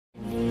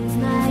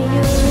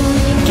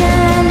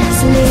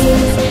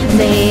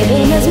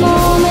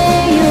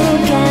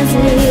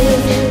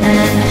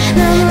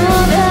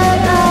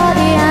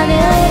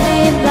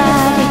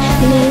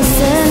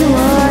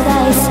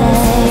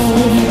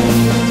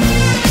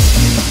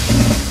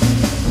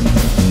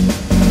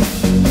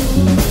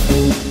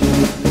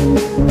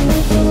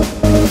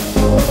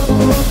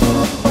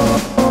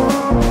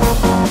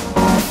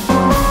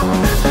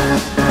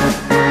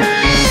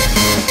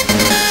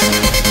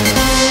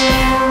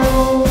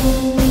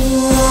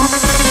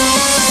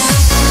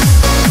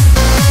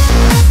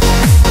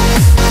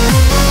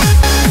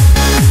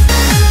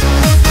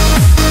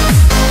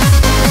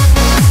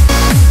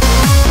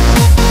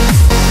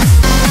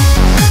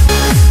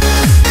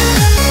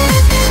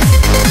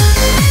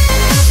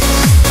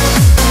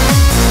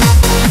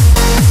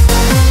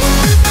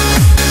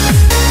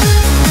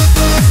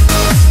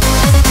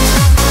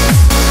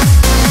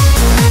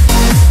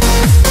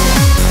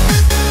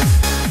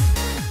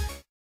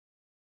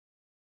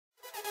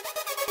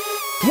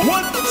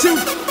1, 2,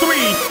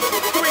 3,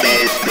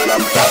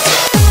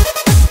 3.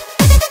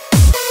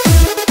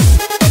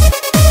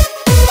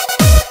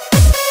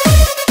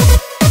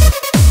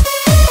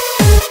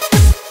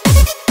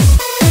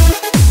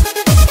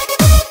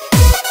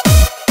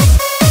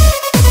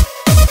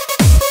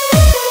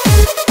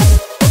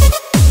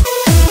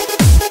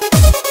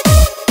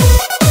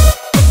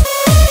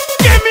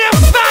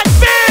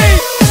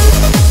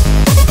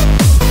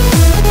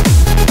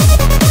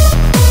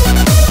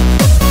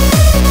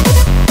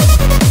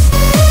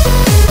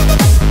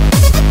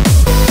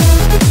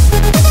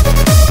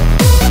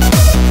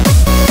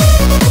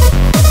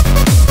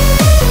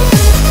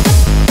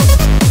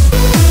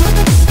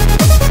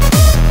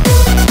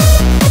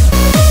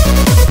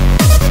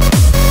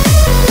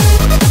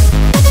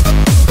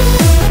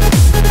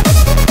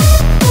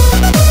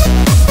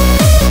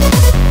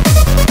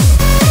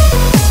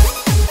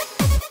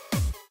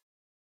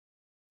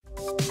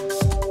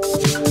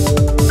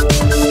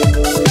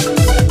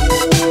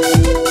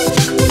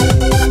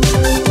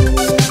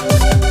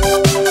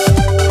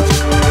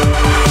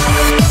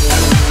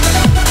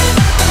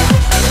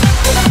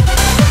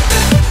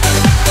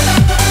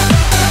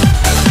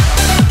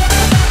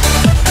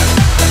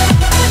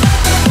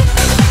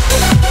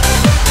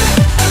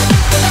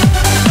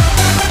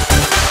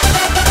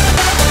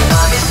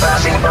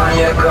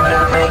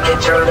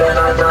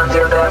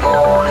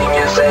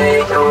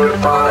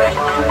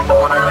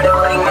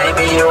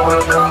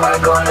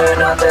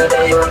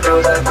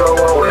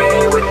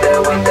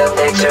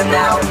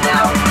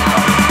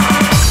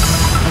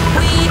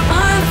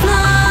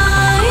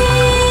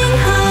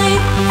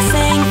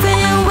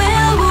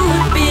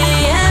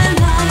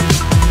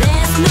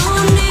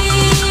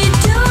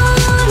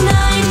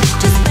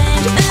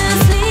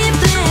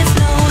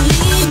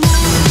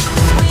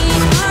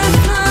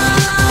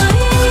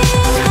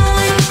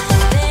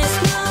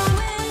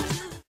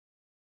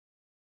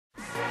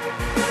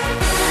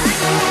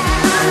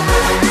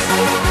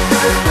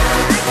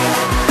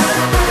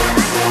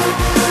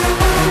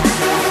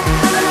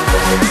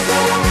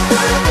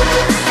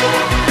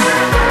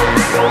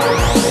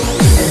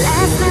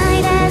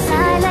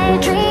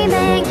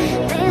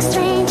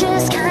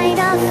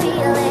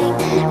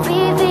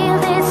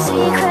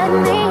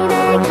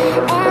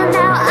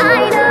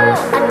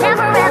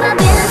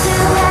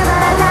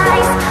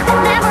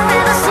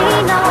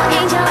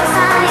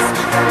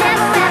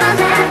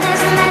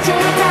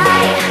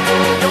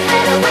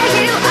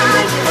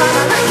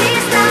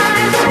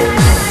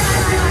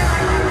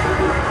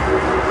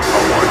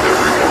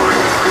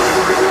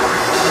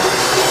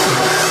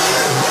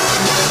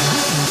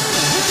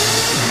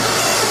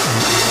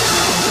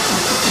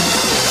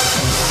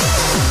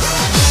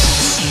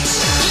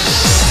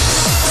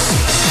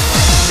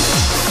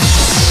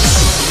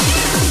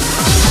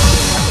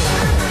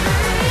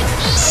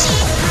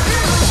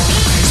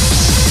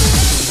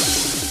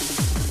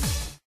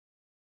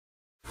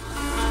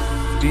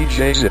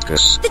 DJ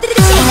Zipkus.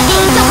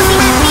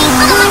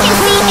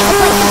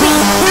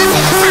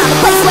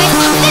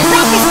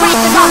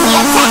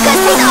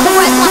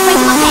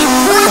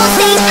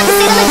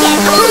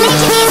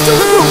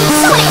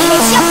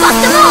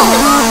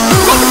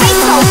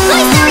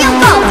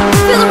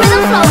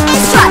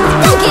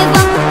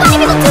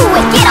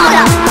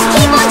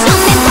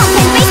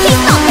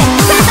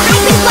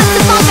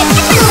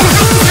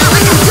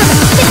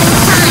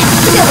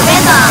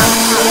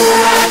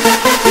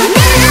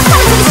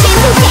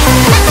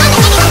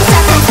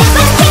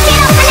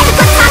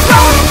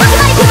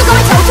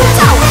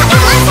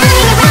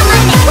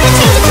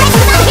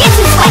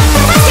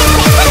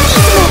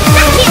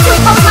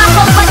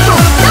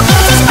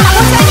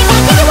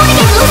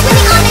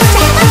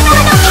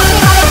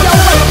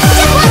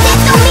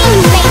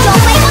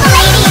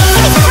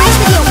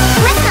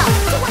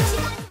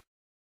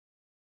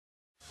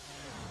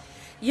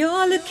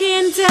 You're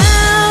looking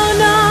down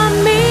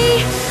on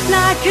me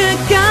like a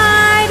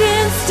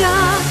guiding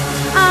star.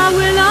 I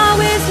will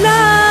always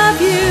love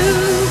you.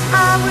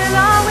 I will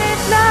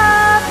always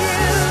love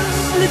you.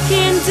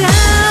 Looking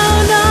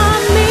down on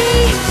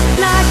me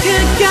like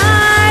a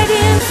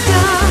guiding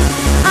star.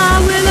 I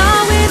will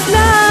always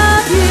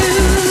love you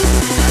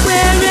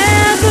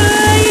wherever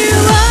you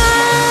are.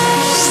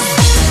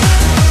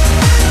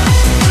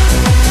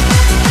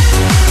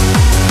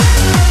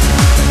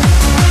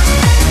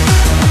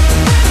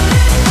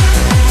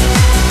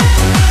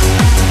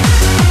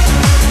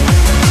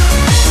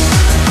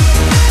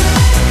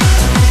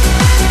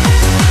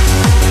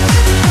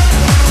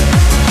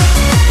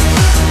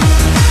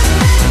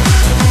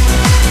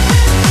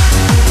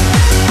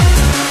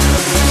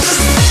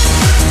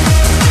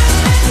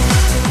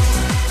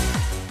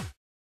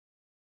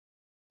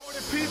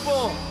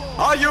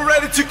 Are you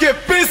ready to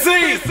get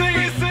busy?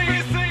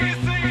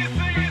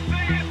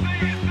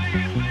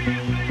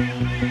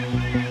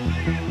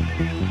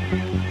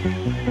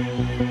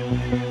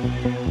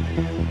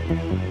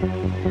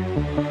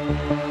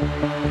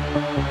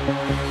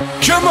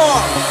 Come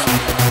on!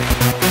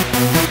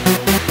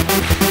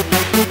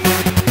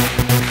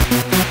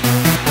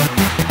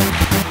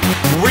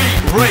 We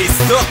raise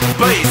the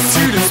bass.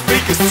 to the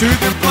speakers, to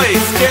the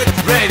place. Get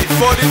ready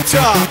for the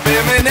top.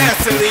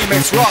 M&S and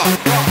Emax Rock.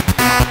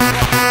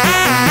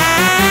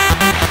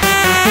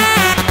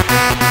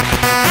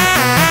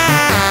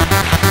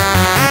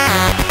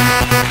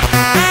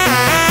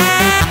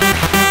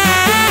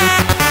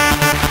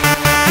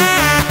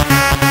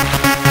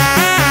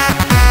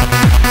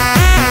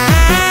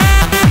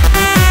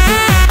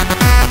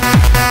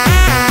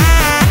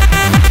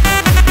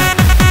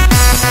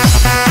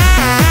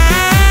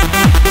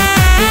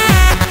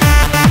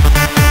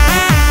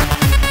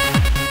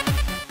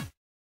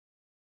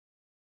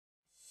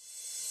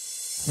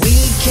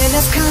 Weekend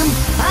has come,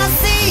 I'll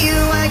see you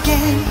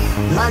again.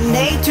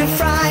 Monday to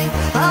Friday,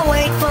 I'll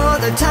wait for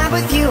the time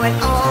with you and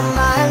all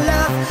my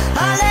love.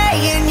 I'll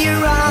lay in your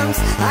arms,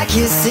 I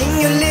kiss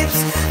in your lips.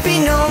 Be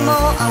no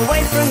more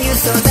away from you,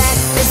 so that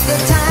is the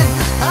time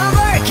I'm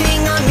working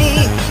on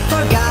me.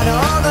 Forgot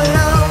all the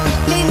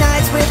lonely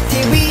nights with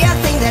TV. I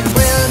think that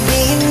will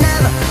be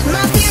never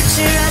my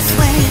future, I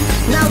swear.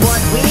 Now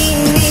what we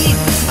need,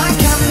 I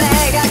come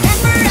back again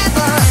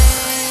forever.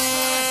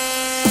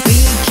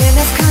 Weekend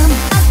has come,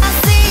 I'll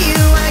see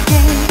you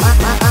again.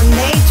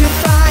 Monday to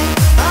Friday,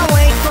 I'll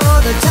wait for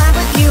the time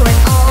with you and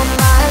all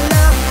my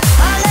love.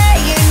 I'll lay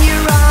in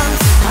your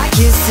arms, I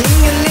kiss in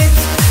your lips.